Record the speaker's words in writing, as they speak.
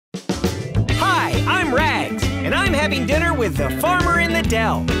having dinner with the farmer in the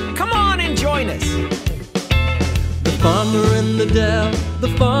dell. Come on and join us. The farmer in the dell, the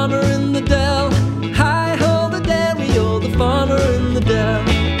farmer in the dell. Hi-ho, the dairy-o, the farmer in the dell.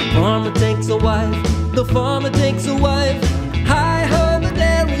 The farmer takes a wife, the farmer takes a wife. Hi-ho, the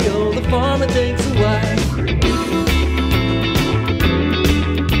dairy-o, the farmer takes a wife.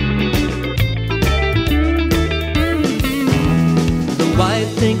 The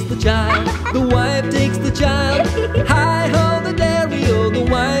wife takes the child, the wife takes the child. Hi-ho, the dairy-o, the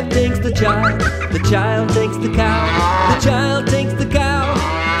wife takes the child. The child takes the cow, the child takes the cow.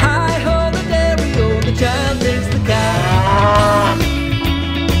 Hi-ho, the dairy-o, the child takes the cow.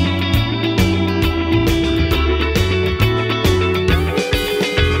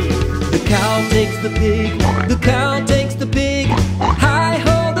 The cow takes the pig, the cow takes the pig.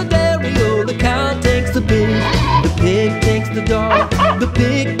 Hi-ho, the dairy-o, the cow takes the pig. The pig takes the dog, the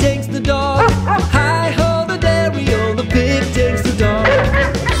pig takes the dog. Hi-ho, the dairy-o, the pig takes the dog.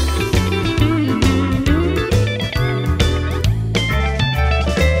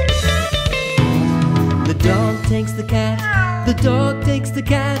 The dog takes the cat, the dog takes the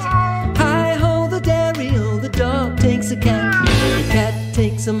cat. Hi-ho, the dairy-o, the dog takes a cat. The cat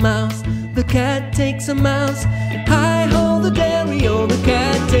takes a mouse, the cat takes a mouse. Hi-ho, the dairy-o, the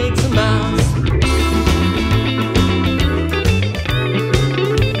cat takes a mouse.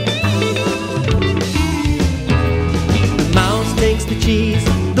 The mouse takes the cheese,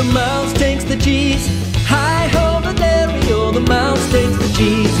 the mouse takes the cheese. Hi-ho, the dairy-o, the mouse takes the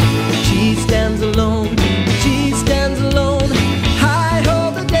cheese. The cheese stands alone, the cheese stands alone.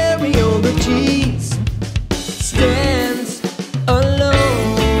 Hi-ho, the dairy-o, the cheese stands alone.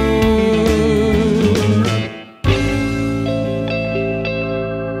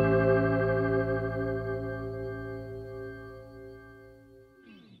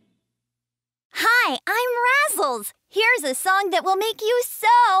 Hi, I'm Razzles. Here's a song that will make you so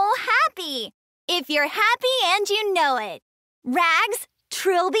happy. If you're happy and you know it. Rags,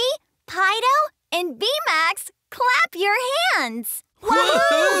 Trilby, Pido, and B-Max, clap your hands.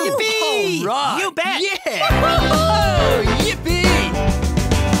 Woohoo! Yippee! All right. You bet! Yeah! Woohoo! Yippee!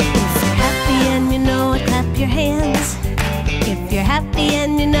 If you're happy and you know it, clap your hands. If you're happy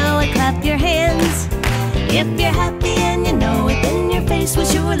and you know it, clap your hands. If you're happy and you know it, then your face will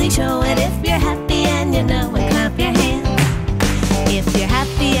surely show it. If you're happy and you know it, clap your hands. If you're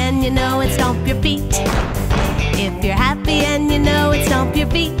happy and you know it, stomp your feet. If you're happy and you know it, stomp your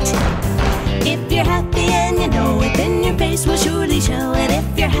feet. If you're happy and you know it, then your face will surely show it.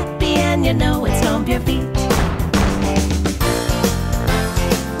 If you're happy and you know it, stomp your feet.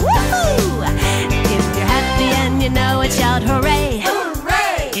 Woohoo! If you're happy and you know it, shout hooray!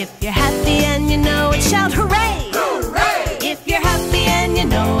 Hooray! If you're happy and you know it, shout hooray! Hooray! If you're happy and you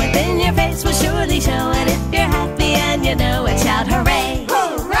know it, then your face will surely show it. If you're happy and you know it, shout hooray!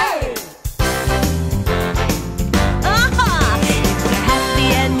 Hooray! If you're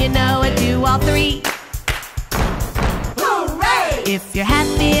happy and you know it, do all three. Hooray! If you're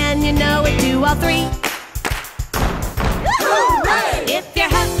happy and you know it, do all three. Hooray! If you're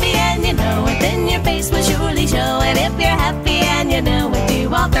happy and you know it, then your face will surely show it. If you're happy and you know it,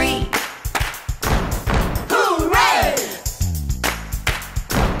 do all three. Hooray!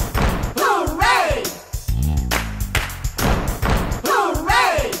 Hooray!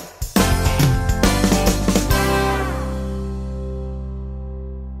 Hooray!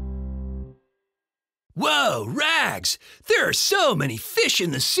 Whoa, Rags! There are so many fish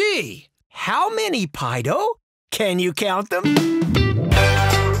in the sea! How many, Pido? Can you count them?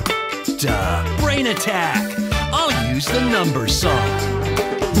 Duh, brain attack! I'll use the numbers song.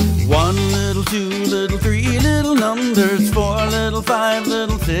 1 little, 2 little, 3 little numbers, 4 little, 5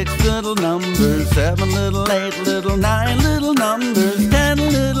 little, 6 little numbers, 7 little, 8 little, 9 little numbers, 10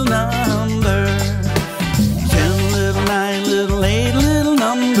 little numbers, 10 little, 9 little, 8 little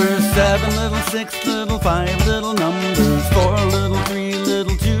numbers, 7 little, 6 little, 5 little numbers, 4 little, 3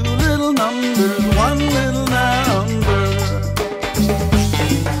 little, 2 little numbers, 1 little number.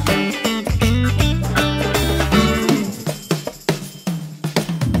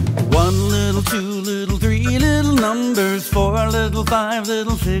 Two little, 3 little numbers, 4 little, 5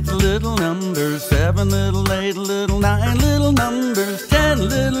 little, 6 little numbers, 7 little, 8 little, 9 little numbers, 10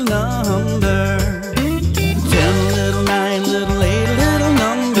 little numbers, 10 little, 9 little, 8 little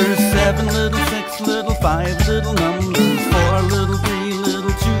numbers, 7 little, 6 little, 5 little numbers, 4 little, 3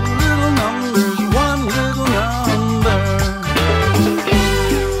 little, 2 little numbers, 1 little number.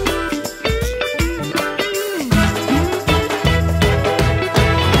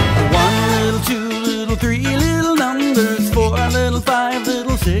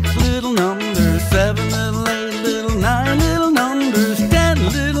 Six little numbers, 7 little, 8 little, 9 little numbers, 10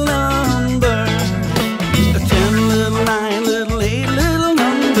 little numbers. 10 little, 9 little, 8 little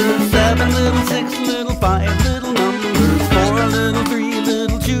numbers, 7 little, 6 little, 5 little numbers, 4 little, 3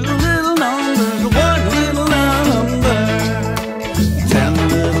 little, 2 little numbers, 1 little number, 10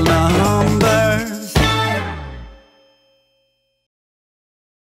 little numbers.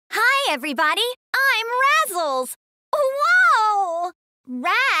 Hi, everybody. I'm Razzles. Whoa!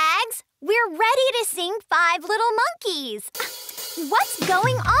 Rags, we're ready to sing 5 Little Monkeys. What's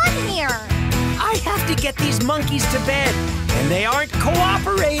going on here? I have to get these monkeys to bed, and they aren't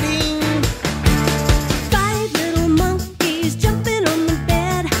cooperating. 5 little monkeys jumping on the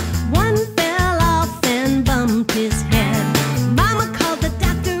bed. One fell off and bumped his head. Mama called the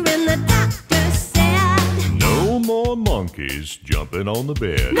doctor and the doctor said, No more monkeys jumping on the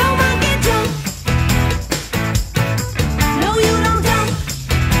bed. no monkey jump. No, you don't jump.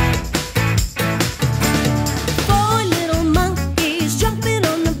 4 little monkeys jumping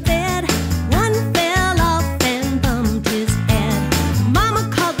on the bed. One fell off and bumped his head. Mama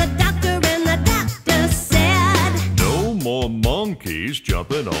called the doctor and the doctor said, No more monkeys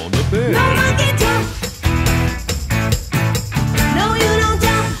jumping on the bed. no monkey jump. No, you don't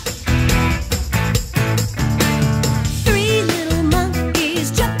jump. 3 little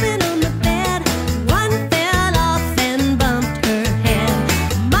monkeys jumping on the bed. One fell off and bumped her head.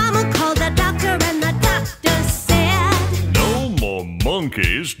 Mama called the doctor and the doctor said, No more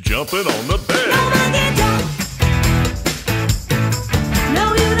monkeys jumping on the no bed. monkey jump. No,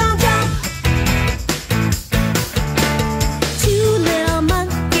 you don't jump. 2 little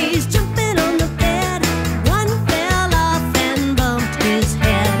monkeys jumping on the bed. One fell off and bumped his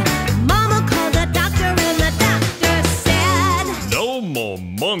head. Mama called the doctor and the doctor said, No more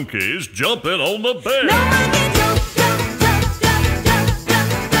monkeys jumping on the bed. no monkey jump, jump, jump, jump, jump, jump,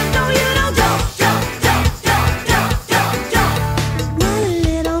 jump. No, you don't jump, jump, jump, jump, jump, jump, jump. 1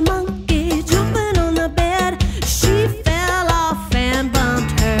 little monkey jumping on the bed. She fell off and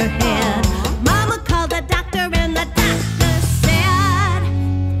bumped her head. Mama called the doctor and the doctor said,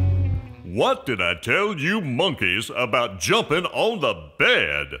 What did I tell you monkeys about jumping on the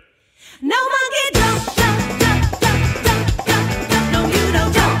bed? no monkey jump, jump, jump, jump, jump, jump, jump. No, you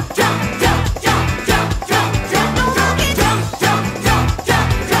don't jump, jump, jump, jump, jump, jump, jump. No monkey jump, jump, jump,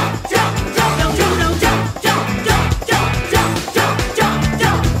 jump, jump, jump, jump. No, you don't jump, jump, jump, jump, jump, jump, jump,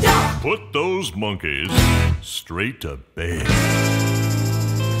 jump, jump. Put those monkeys straight to bed.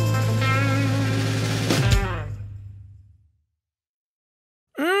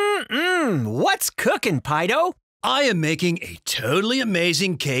 What's cooking, Pido? I am making a totally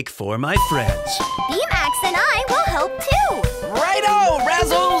amazing cake for my friends. B-Max and I will help too. Righto,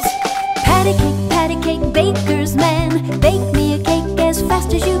 Razzles! Patty cake, baker's man. Bake me a cake as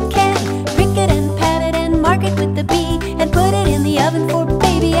fast as you can. Prick it and pat it and mark it with the B. And put it in the oven for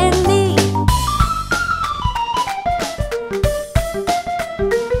baby and me.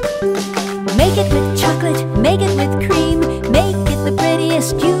 Make it with chocolate, make it with cream. Make it the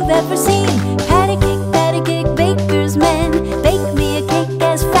prettiest you've ever seen. Patty cake, baker's man. Bake me a cake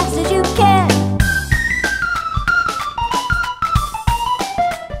as fast as you can.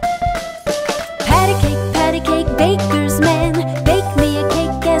 Patty cake, baker's man. Bake me a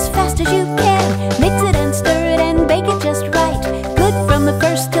cake as fast as you can. Mix it and stir it and bake it just right. Good from the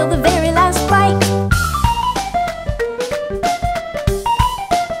first till the very last bite.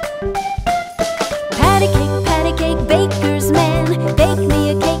 Patty cake, baker's man. Bake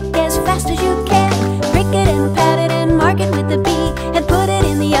me a cake as fast as you can. Prick it and pat it and mark it with the B. And put it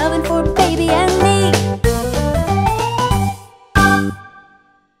in the oven for baby and me.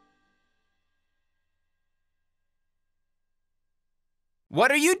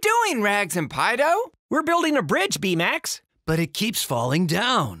 What are you doing, Rags and Pido? We're building a bridge, B-Max. But it keeps falling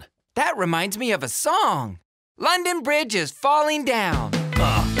down. That reminds me of a song. London Bridge is falling down.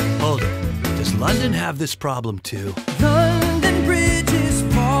 Hold it. Does London have this problem too? London Bridge is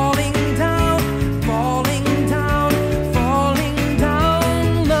falling down, falling down, falling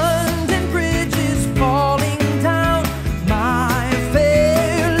down. London Bridge is falling down, my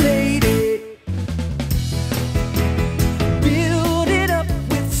fair lady. Build it up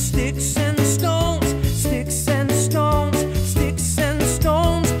with sticks and stones, sticks and stones, sticks and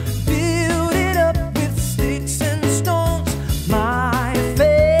stones. Build it up with sticks and stones, my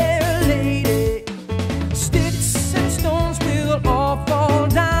fair lady. Sticks and stones.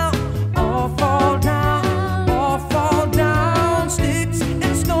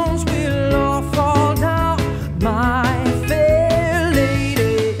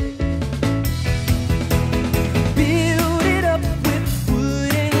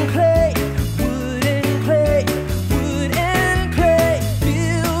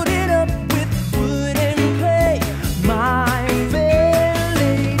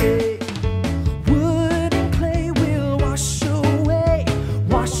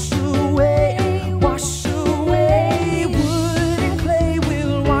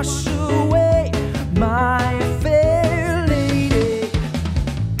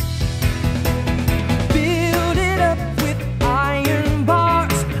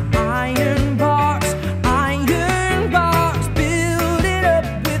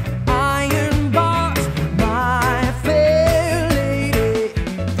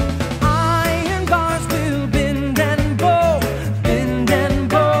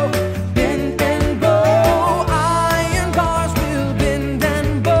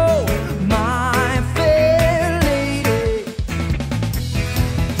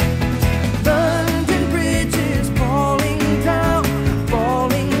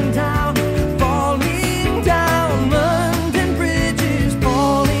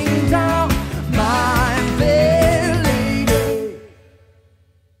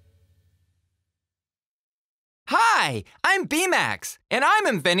 I'm B-Max, and I'm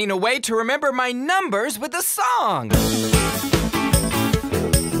inventing a way to remember my numbers with a song.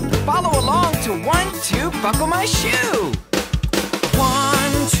 Follow along to 1, 2, buckle my shoe.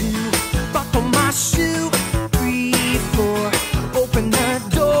 1, 2, buckle my shoe. 3, 4, open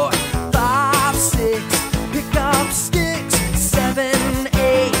the door. 5, 6, pick up sticks. 7,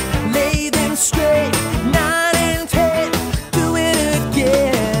 8, lay them straight. 9 and 10, do it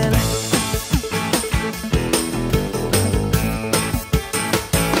again.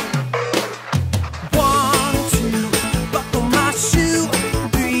 1, 2, buckle my shoe.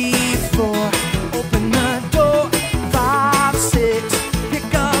 3, 4, open the door. 5, 6,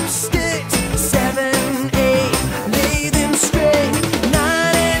 pick up sticks. 7, 8, lay them straight.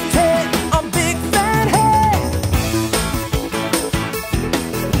 9 and 10, a big fat head.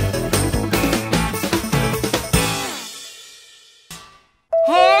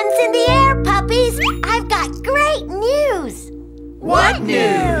 Hands in the air, puppies! I've got great news! What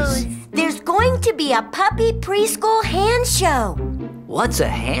news? There's going to be a puppy preschool hand show. What's a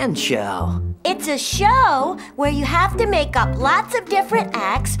hand show? It's a show where you have to make up lots of different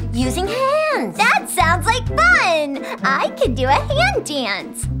acts using hands. That sounds like fun! I could do a hand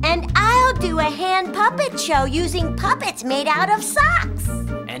dance. And I'll do a hand puppet show using puppets made out of socks.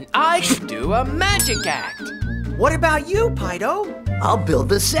 And I could do a magic act. What about you, Pido? I'll build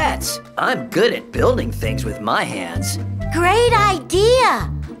the sets. I'm good at building things with my hands. Great idea!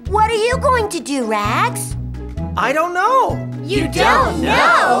 What are you going to do, Rags? I don't know. You don't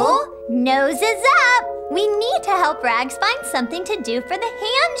know? Nose is up! We need to help Rags find something to do for the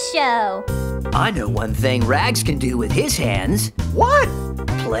hand show. I know one thing Rags can do with his hands. What?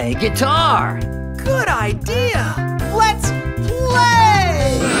 Play guitar. Good idea. Let's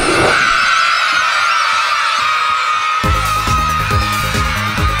play!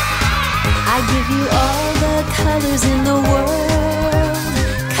 I give you all the colors in the world,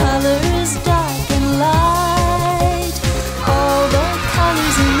 colors dark and light, all the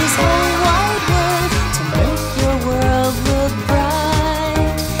colors in this whole wide world to make your world look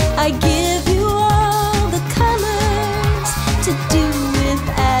bright. I give you all the colors to do with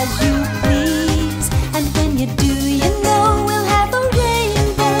as you please, and when you do, you know we'll have a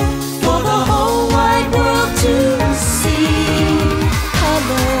rainbow for the whole wide world to see.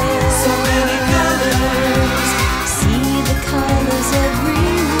 Colors, so many colors, see the colors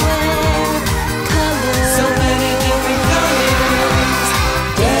everywhere. Colors, so many different colors,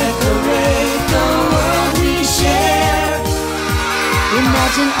 decorate the world we share.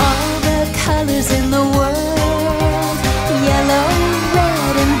 Imagine all the colors in the world, yellow,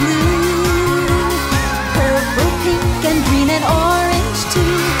 red and blue, purple, pink and green and orange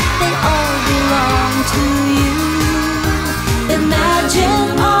too, they all belong to you. Imagine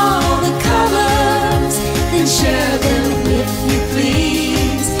all the colors, then share them if you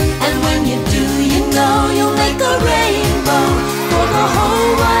please. And when you do, you know you'll make a rainbow for the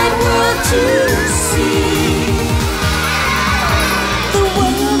whole wide world to see. The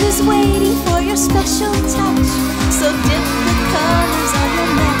world is waiting for your special touch, so dip the colors on your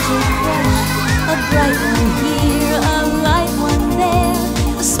magic brush. A bright one here, a light one there,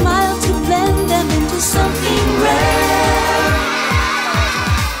 a smile to blend them into something rare.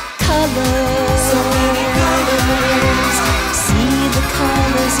 Colors, so many colors, see the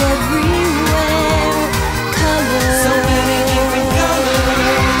colors everywhere. Colors, so many different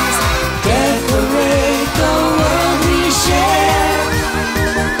colors, decorate the world we share.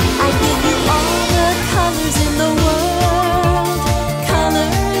 I give you all the colors in the world,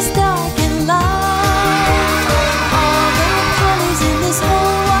 colors dark and light, all the colors in this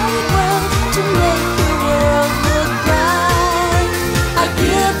whole wide world to make your world look bright. I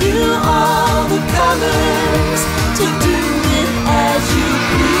give you all the colors to do with as you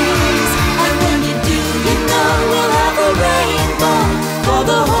please. And when you do, you know we'll have a rainbow for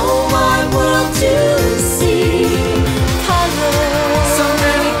the whole wide world to see. Colors, so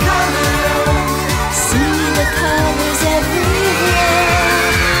many colors, see the colors everywhere.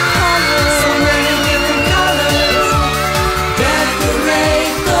 Colors, so many different colors,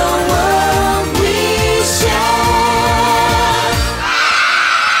 decorate the world we share.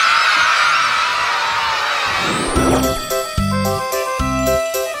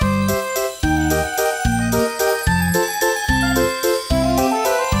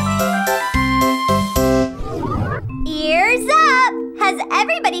 Ears up! Has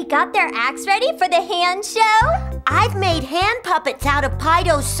everybody got their acts ready for the hand show? I've made hand puppets out of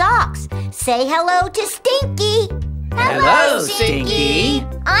Pido's socks. Say hello to Stinky. Hello, Stinky.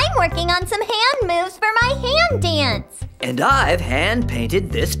 I'm working on some hand moves for my hand dance. And I've hand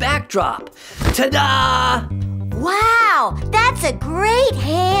painted this backdrop. Ta-da! Wow, that's a great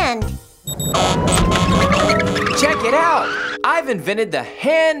hand. Check it out. I've invented the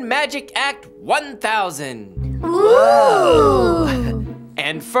Hand Magic Act 1000. Whoa!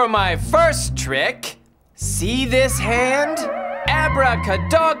 And for my first trick, see this hand?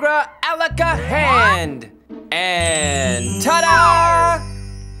 Abracadabra alaka hand. And ta-da!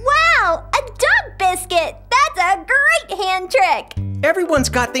 Wow, a dog biscuit. That's a great hand trick. Everyone's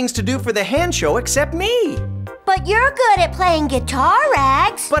got things to do for the hand show except me. But you're good at playing guitar,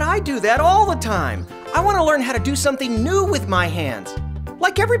 Rags. But I do that all the time. I want to learn how to do something new with my hands,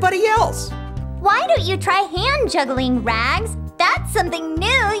 like everybody else. Why don't you try hand juggling, Rags? That's something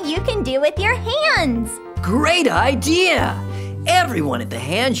new you can do with your hands. Great idea! Everyone at the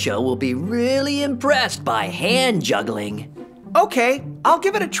hand show will be really impressed by hand juggling. Okay, I'll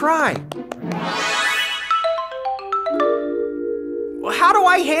give it a try. How do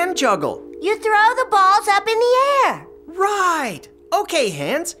I hand juggle? You throw the balls up in the air. Right. Okay,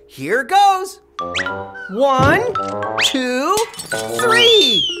 hands, here goes. 1, 2,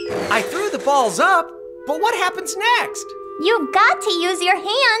 3. I threw the balls up, but what happens next? You've got to use your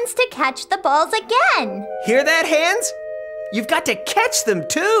hands to catch the balls again. Hear that, hands? You've got to catch them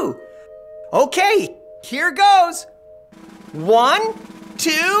too. Okay, here goes. 1,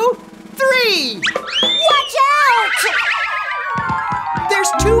 2, 3. Watch out!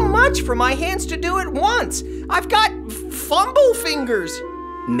 There's too much for my hands to do at once. I've got fumble fingers.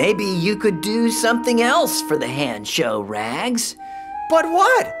 Maybe you could do something else for the hand show, Rags. But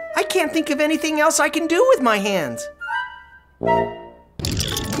what? I can't think of anything else I can do with my hands.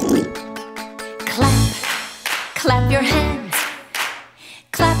 Clap, clap your hands.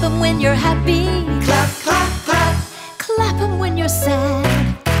 Clap them when you're happy. Clap, clap, clap. Clap them when you're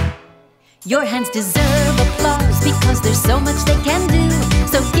sad. Your hands deserve applause because there's so much they can do.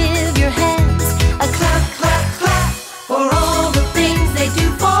 So give your hands a clap, clap, clap for all the things they do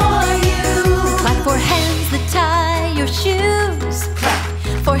for you. Clap for hands that tie your shoes. Clap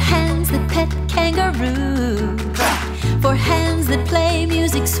for hands that pet kangaroo. Clap for hands that play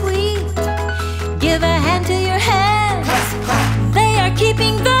music sweet. Give a hand to your hands. Clap, clap. They are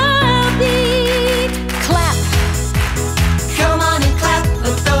keeping the beat. Clap. Come on and clap.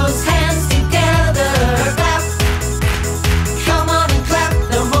 Put those hands together. Clap. Come on and clap.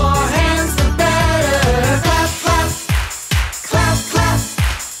 The more hands, the better. Clap, clap. Clap, clap.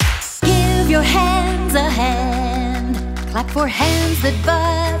 Give your hands a hand. Clap for hands that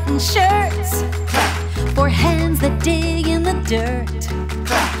button shirts. Clap for hands that dig in the dirt.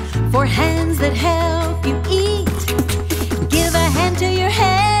 Clap for hands that help you eat. Give a hand to your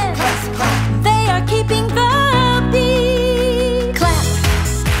hands. Clap, clap. They are keeping the beat. Clap,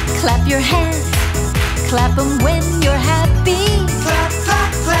 clap your hands. Clap them when you're happy. Clap,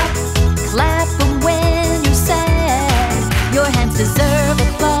 clap, clap. Clap them when you're sad. Your hands deserve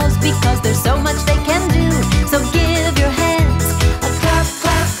applause because there's so much they can do. So give your hands a clap,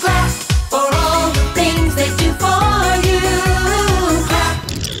 clap, clap for all the things they do for you. Clap.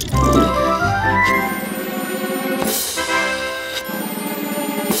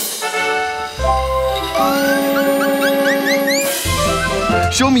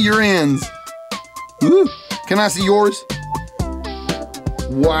 Show me your hands. Ooh, can I see yours?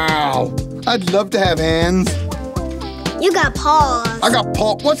 Wow, I'd love to have hands. You got paws. I got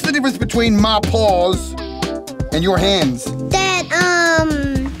paws. What's the difference between my paws and your hands? That,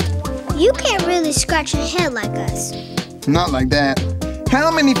 you can't really scratch your head like us. Not like that.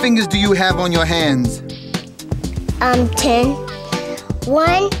 How many fingers do you have on your hands? 10.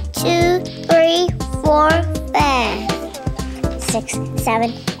 1, 2, 3, 4, 5, 6,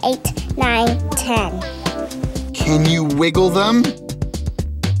 7, 8, 9, 10. Can you wiggle them?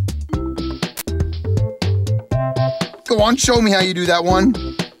 Go on, show me how you do that one.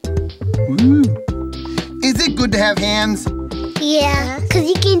 Ooh. Is it good to have hands? Yeah, because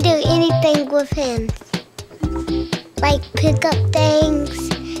you can do anything with hands. Like pick up things,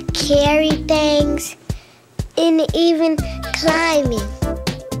 carry things, and even climbing.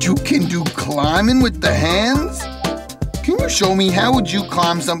 You can do climbing with the hands? Can you show me how would you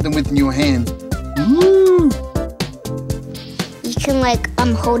climb something with your hands? Ooh. You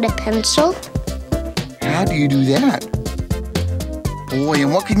can hold a pencil. How do you do that? Boy,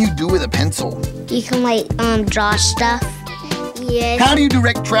 and what can you do with a pencil? You can draw stuff. Yes. How do you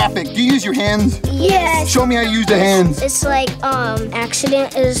direct traffic? Do you use your hands? Yes. Show me how you use the hands. It's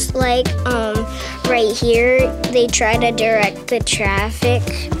accident is right here. They try to direct the traffic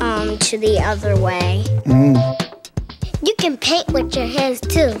to the other way. You can paint with your hands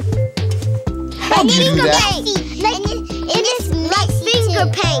too. How do you do that? It is like finger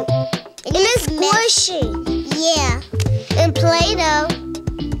paint. It is squishy. Yeah. And Play-Doh.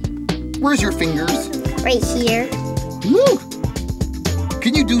 Where's your fingers? Right here. Woo!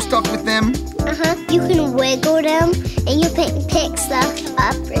 Can you do stuff with them? Uh-huh. You can wiggle them, and you pick stuff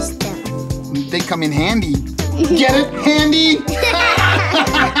up or stuff. They come in handy. Get it? Handy?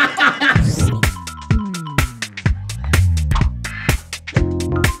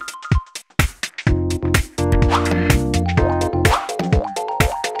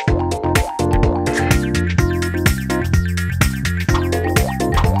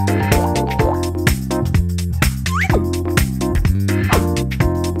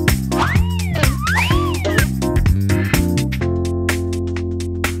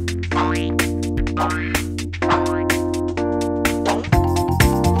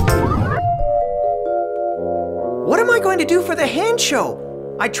 To do for the hand show.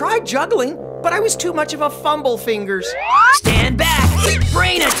 I tried juggling, but I was too much of a fumble fingers. Stand back!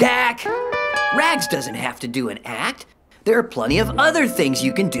 Brain attack! Rags doesn't have to do an act. There are plenty of other things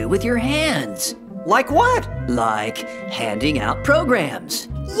you can do with your hands. Like what? Like handing out programs.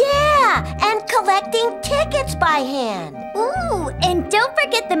 Yeah, and collecting tickets by hand. Ooh, and don't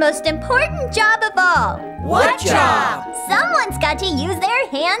forget the most important job of all. What job? Someone's got to use their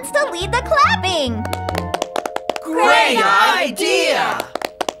hands to lead the clapping. Great idea!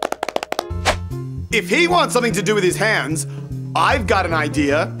 If he wants something to do with his hands, I've got an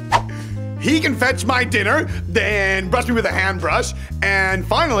idea. He can fetch my dinner, then brush me with a hand brush, and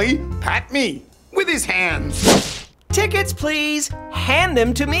finally, pat me with his hands. Tickets, please. Hand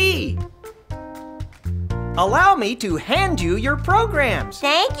them to me. Allow me to hand you your programs.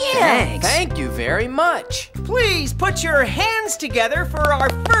 Thank you. Thanks. Thank you very much. Please put your hands together for our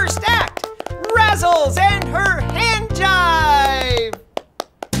first act. Razzles and her hand jive!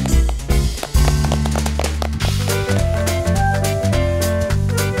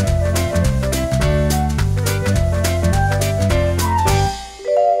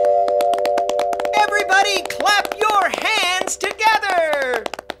 Everybody clap your hands together!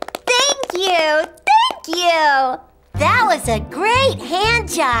 Thank you! Thank you! That was a great hand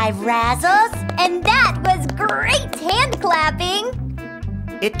jive, Razzles. And that was great hand clapping!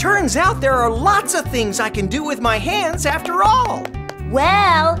 It turns out there are lots of things I can do with my hands after all.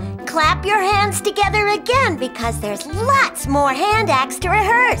 Well, clap your hands together again because there's lots more hand acts to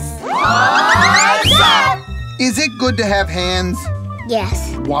rehearse. Awesome! Is it good to have hands?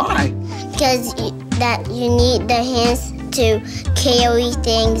 Yes. Why? Because you need the hands to carry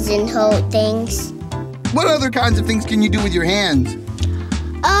things and hold things. What other kinds of things can you do with your hands?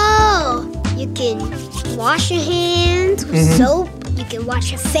 Oh, you can wash your hands with soap. You can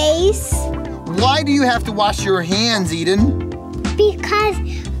wash your face. Why do you have to wash your hands, Eden? Because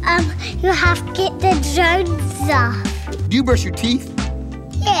you have to get the germs off. Do you brush your teeth?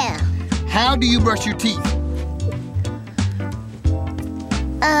 Yeah. How do you brush your teeth?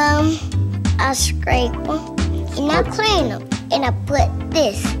 I scrape them and I clean them and I put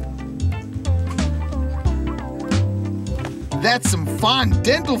this. That's some fine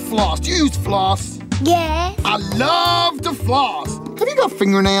dental floss. Do you use floss? Yeah. I love to floss. Have you got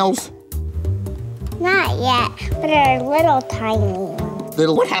fingernails? Not yet, but they're little tiny.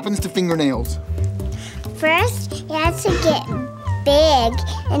 Little. What happens to fingernails? First, you have to get big,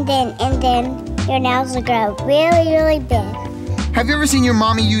 and then your nails will grow really, really big. Have you ever seen your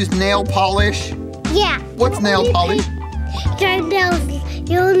mommy use nail polish? Yeah. What's nail polish? Your nails,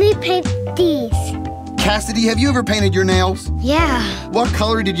 you only paint these. Cassidy, have you ever painted your nails? Yeah. What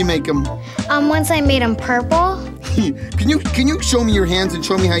color did you make them? Once I made them purple. Can you show me your hands and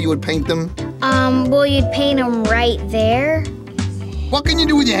show me how you would paint them? Well, you'd paint them right there. What can you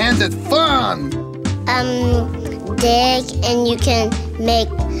do with your hands that's fun? Dig, and you can make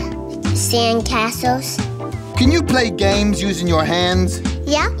sand castles. Can you play games using your hands?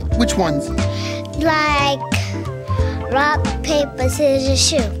 Yeah. Which ones? Like rock, paper, scissors,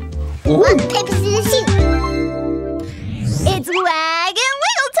 shoot. Ooh. Rock, paper, scissors, shoot. It's wag and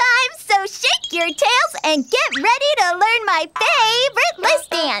wiggle time, so shake your tails and get ready to learn my favorite list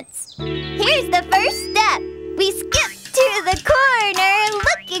dance. Here's the first step. We skip to the corner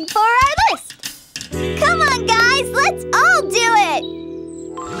looking for our list. Come on, guys, let's all do it.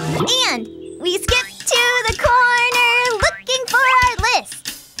 And we skip to the corner looking for our list.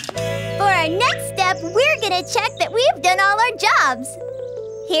 For our next step, we're gonna check that we've done all our jobs.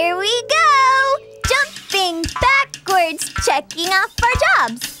 Here we go! Jumping backwards, checking off our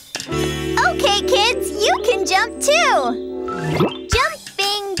jobs. Okay, kids, you can jump too.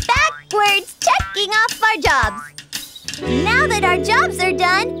 Jumping backwards, checking off our jobs. Now that our jobs are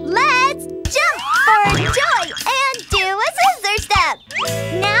done, let's jump for joy and do a scissor step.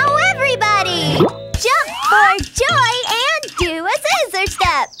 Now everybody, jump for joy and do a scissor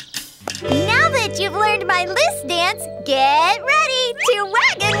step. Now that you've learned my list dance, get ready to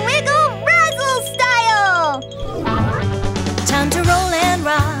wag and wiggle Razzles style! Time to roll and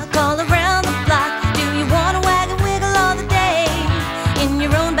rock all around the block. Do you want to wag and wiggle all the day? In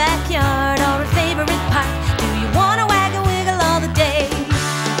your own backyard or a favorite park? Do you want to wag and wiggle all the day?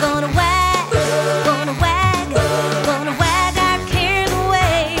 Gonna wag, gonna wag, gonna wag our cares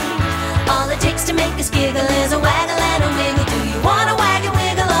away. All it takes to make us giggle is a waggle and a wiggle. Do you want to wag and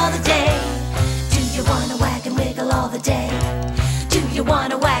wiggle all the day? Do you want to wag and wiggle all the day? Do you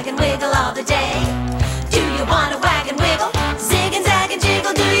want to wag and wiggle all the day? Do you want to wag and wiggle? Zig and zag and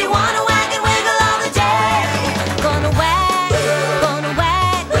jiggle. Do you want to wag and wiggle all the day? Gonna wag, gonna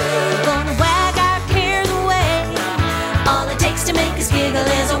wag, gonna wag our cares away. All it takes to make us giggle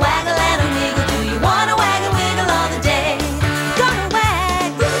is a waggle and a wiggle. Do you want to wag and wiggle all the day? Gonna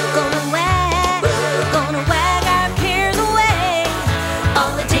wag, gonna wag, gonna wag our cares away.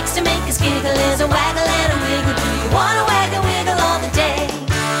 All it takes to make us giggle is a waggle and a wiggle. Do you want to wag and wiggle all the day?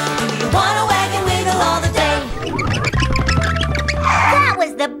 Do you want to wag and wiggle all the day? That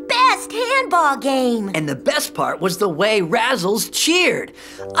was the best handball game. And the best part was the way Razzles cheered.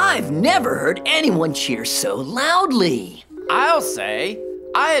 I've never heard anyone cheer so loudly. I'll say,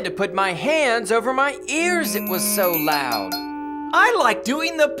 I had to put my hands over my ears, it was so loud. I like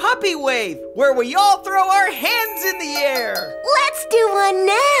doing the puppy wave, where we all throw our hands in the air. Let's do one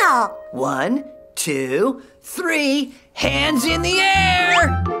now. 1, 2, 3, hands in the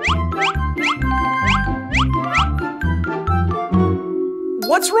air!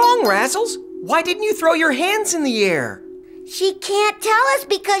 What's wrong, Razzles? Why didn't you throw your hands in the air? She can't tell us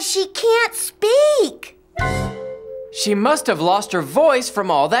because she can't speak. She must have lost her voice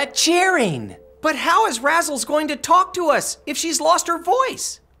from all that cheering. But how is Razzles going to talk to us if she's lost her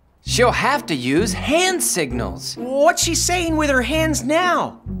voice? She'll have to use hand signals. What's she saying with her hands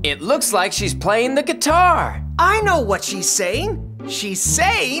now? It looks like she's playing the guitar. I know what she's saying. She's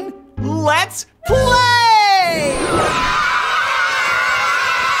saying, let's play!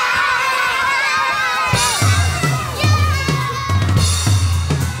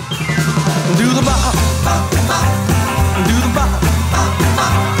 Do the bop, do the bop,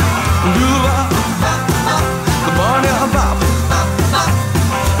 do the bop, the barnyard bop.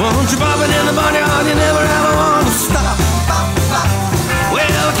 Won't you bop it in the barnyard? You never ever want to stop.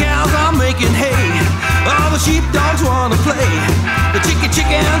 Well, the cows are making hay, all the sheepdogs want to play. The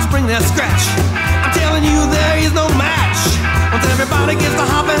chickens bring their scratch. I'm telling you, there is no match. Once everybody gets to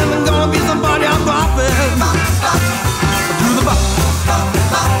hopping, there's gonna be some barnyard bopping. Do the bop.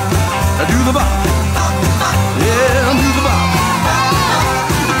 Do the bop, yeah, do the bop,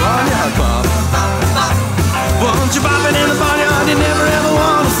 the barnyard bop. Once you're bopping in the barnyard, you never ever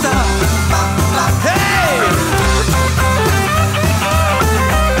want to stop. Hey!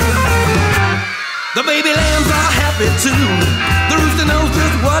 The baby lambs are happy too. The rooster knows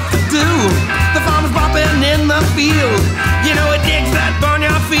just what to do. The farmer's bopping in the field. You know it digs that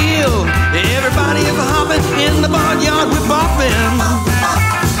barnyard feel. Everybody is hopping in the barnyard with bopping.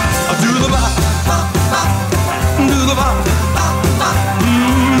 Do the bop, do the bop, do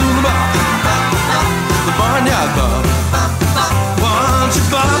the bop, the barnyard bop. Once you're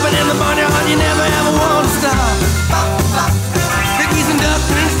bopping in the barnyard, you never ever want to stop. The geese and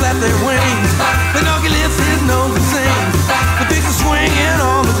ducklings flap their wings. The donkey lifts his nose and sings. The pigs are swinging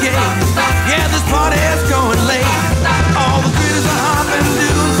on the gate. Yeah, this party's going late. All the critters are hopping,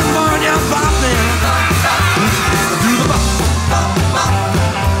 doing some barnyard bopping. Do the bop.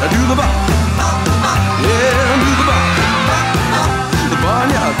 Do the bop, yeah, do the bop, the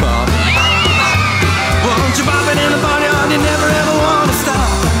barnyard bop. Once you're bopping in the barnyard, you never ever want to stop.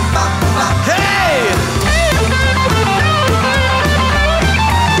 Hey!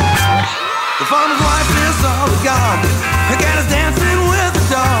 The farmer's wife is all a god. Her cat is dancing with the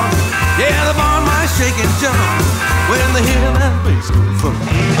dog. Yeah, the barn mice shake and jump when they hear that bass go thump.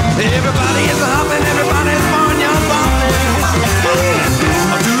 Everybody is hopping, everybody's barnyard bopping.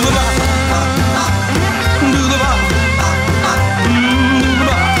 Do the bop, do the bop, do the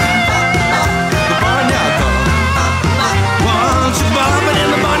bop, the barnyard bop. Once you're bopping in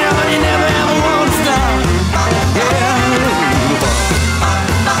the barnyard, you never ever want to stop. Yeah, do the bop,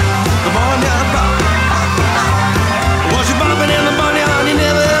 the barnyard bop. Once you're bopping in the barnyard, you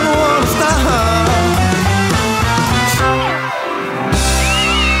never ever want to stop.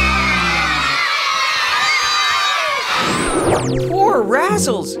 Poor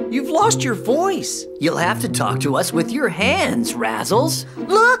Razzles, you've lost your voice. You'll have to talk to us with your hands, Razzles.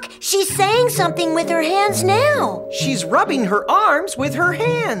 Look, she's saying something with her hands now. She's rubbing her arms with her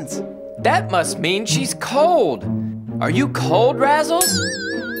hands. That must mean she's cold. Are you cold, Razzles?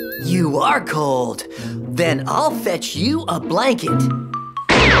 You are cold. Then I'll fetch you a blanket.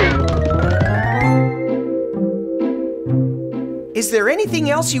 Is there anything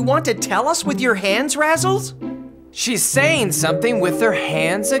else you want to tell us with your hands, Razzles? She's saying something with her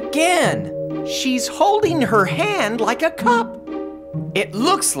hands again. She's holding her hand like a cup. It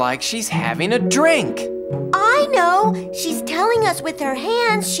looks like she's having a drink. I know. She's telling us with her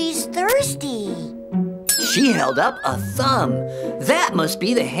hands she's thirsty. She held up a thumb. That must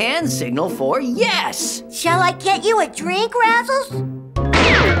be the hand signal for yes. Shall I get you a drink, Razzles?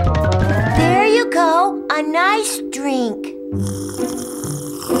 There you go. A nice drink.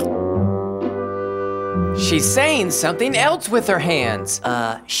 She's saying something else with her hands.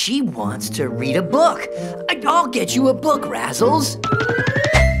 She wants to read a book. I'll get you a book, Razzles.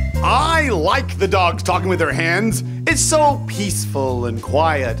 I like the dogs talking with their hands. It's so peaceful and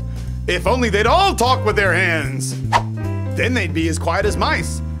quiet. If only they'd all talk with their hands. Then they'd be as quiet as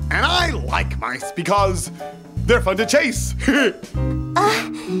mice. And I like mice because they're fun to chase.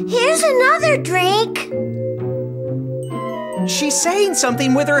 Here's another drink. She's saying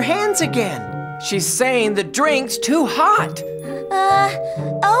something with her hands again. She's saying the drink's too hot.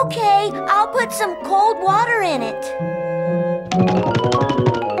 Okay, I'll put some cold water in it.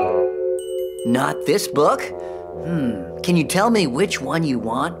 Not this book? Can you tell me which one you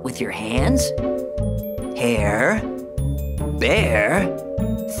want with your hands? Hare, bear,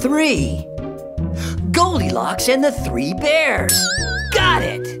 3. Goldilocks and the 3 bears. Got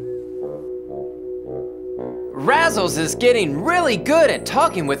it! Razzles is getting really good at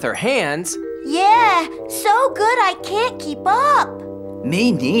talking with her hands. Yeah, so good I can't keep up.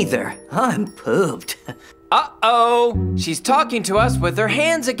 Me neither. I'm pooped. Uh-oh, she's talking to us with her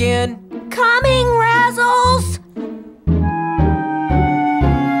hands again. Coming, Razzles!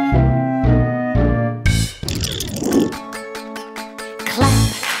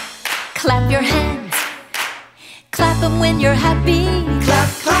 Clap your hands. Clap them when you're happy. Clap,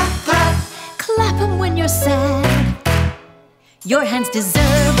 clap, clap. Clap them when you're sad. Your hands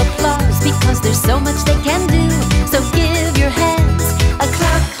deserve applause because there's so much they can do. So give your hands a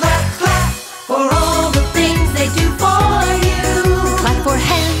clap, clap, clap for all the things they do for you. Clap for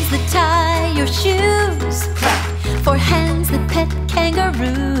hands that tie your shoes. Clap for hands that pet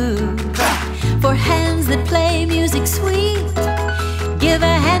kangaroo. Clap for hands that play music sweet. Give a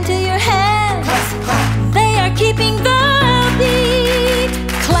hand to your hands. Clap, clap. They are keeping the beat.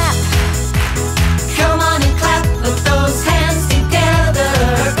 Clap. Come on and clap. Put those hands together.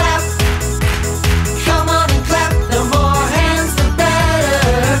 Clap. Come on and clap. The more hands, the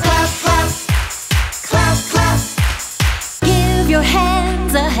better. Clap, clap. Clap, clap. Give your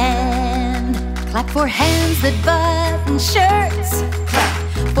hands a hand. Clap for hands that button shirts. Clap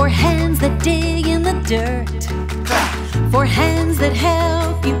for hands that dig in the dirt. Clap for hands that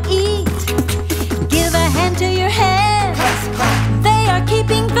help you eat. Give a hand to your hands. They are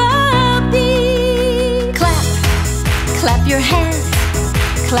keeping the beat. Clap, clap your hands.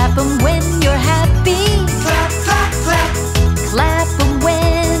 Clap them when you're happy. Clap, clap, clap. Clap them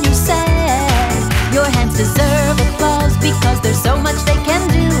when you're sad. Your hands deserve applause because there's so much they can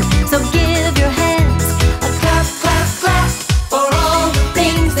do. So give your hands a clap, clap, clap for all the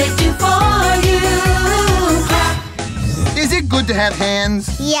things they do for you. Clap. Is it good to have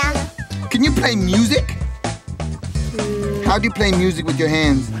hands? Yeah. Can you play music? How do you play music with your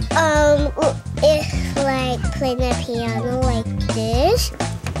hands? If like playing the piano like this.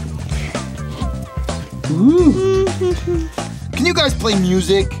 Ooh. Can you guys play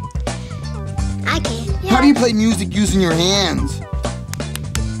music? I can. How do you play music using your hands?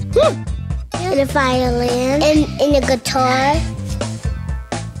 And a violin. And a guitar.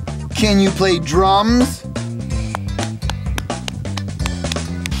 Can you play drums?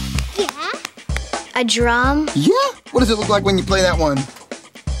 A drum? Yeah. What does it look like when you play that one?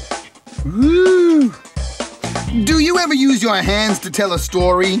 Woo. Do you ever use your hands to tell a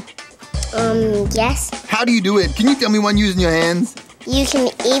story? Yes. How do you do it? Can you tell me one using your hands? You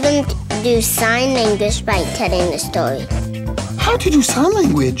can even do sign language by telling the story. How do you do sign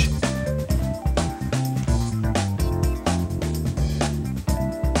language?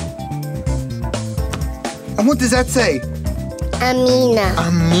 And what does that say? Amina.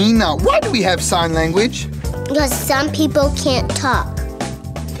 Amina. Why do we have sign language? Because some people can't talk.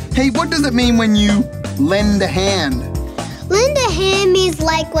 Hey, what does it mean when you lend a hand? Lend a hand means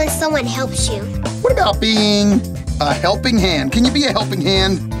like when someone helps you. What about being a helping hand? Can you be a helping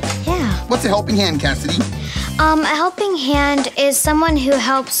hand? Yeah. What's a helping hand, Cassidy? A helping hand is someone who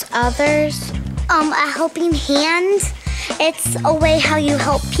helps others. A helping hand It's a way how you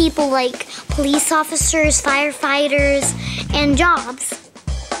help people like police officers, firefighters, and jobs.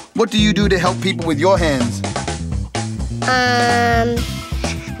 What do you do to help people with your hands?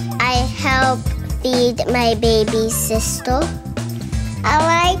 I help feed my baby sister.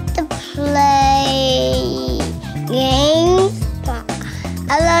 I like to play games.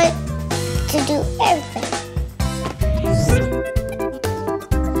 I like to do everything.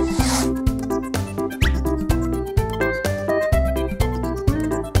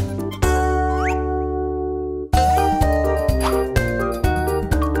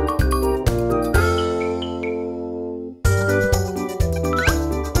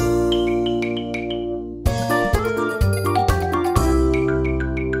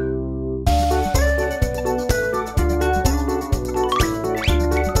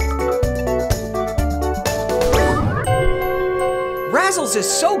 Razzles is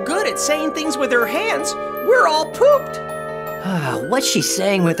so good at saying things with her hands, we're all pooped. What's she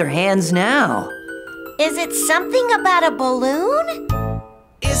saying with her hands now? Is it something about a balloon?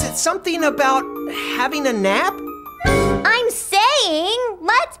 Is it something about having a nap? I'm saying,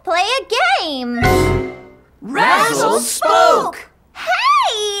 let's play a game. Razzles spoke!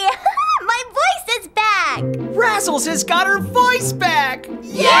 Hey! My voice is back! Razzles has got her voice back!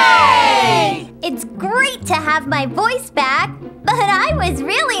 Yay! It's great to have my voice back, but I was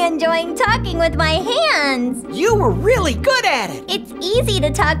really enjoying talking with my hands. You were really good at it. It's easy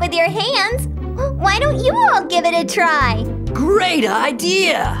to talk with your hands. Why don't you all give it a try? Great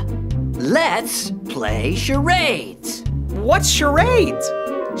idea! Let's play charades. What's charades?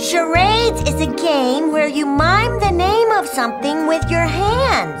 Charades is a game where you mime the name of something with your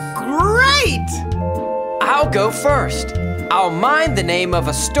hands. Great! I'll go first. I'll mime the name of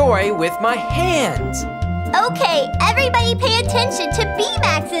a story with my hands. Okay, everybody pay attention to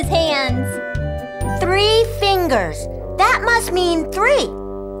B-Max's hands. 3 fingers. That must mean 3.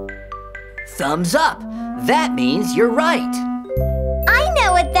 Thumbs up. That means you're right. I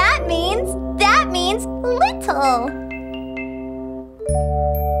know what that means. That means little.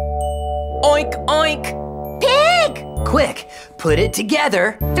 Oink, oink. Pig! Quick, put it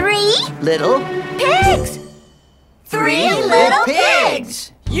together. 3 little pigs. 3 little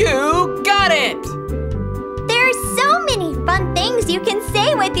pigs. You got it! There's so many fun things you can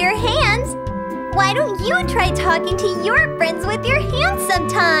say with your hands. Why don't you try talking to your friends with your hands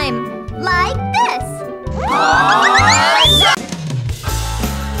sometime? Like this. Awesome!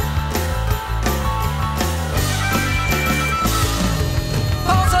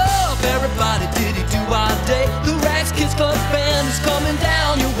 Pause up, everybody, diddy-do our day. The Rags Kids Club Band is coming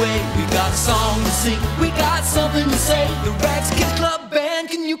down your way. We got a song to sing, we got something to say. The Rags Kids Club Band,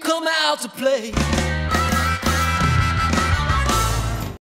 can you come out to play?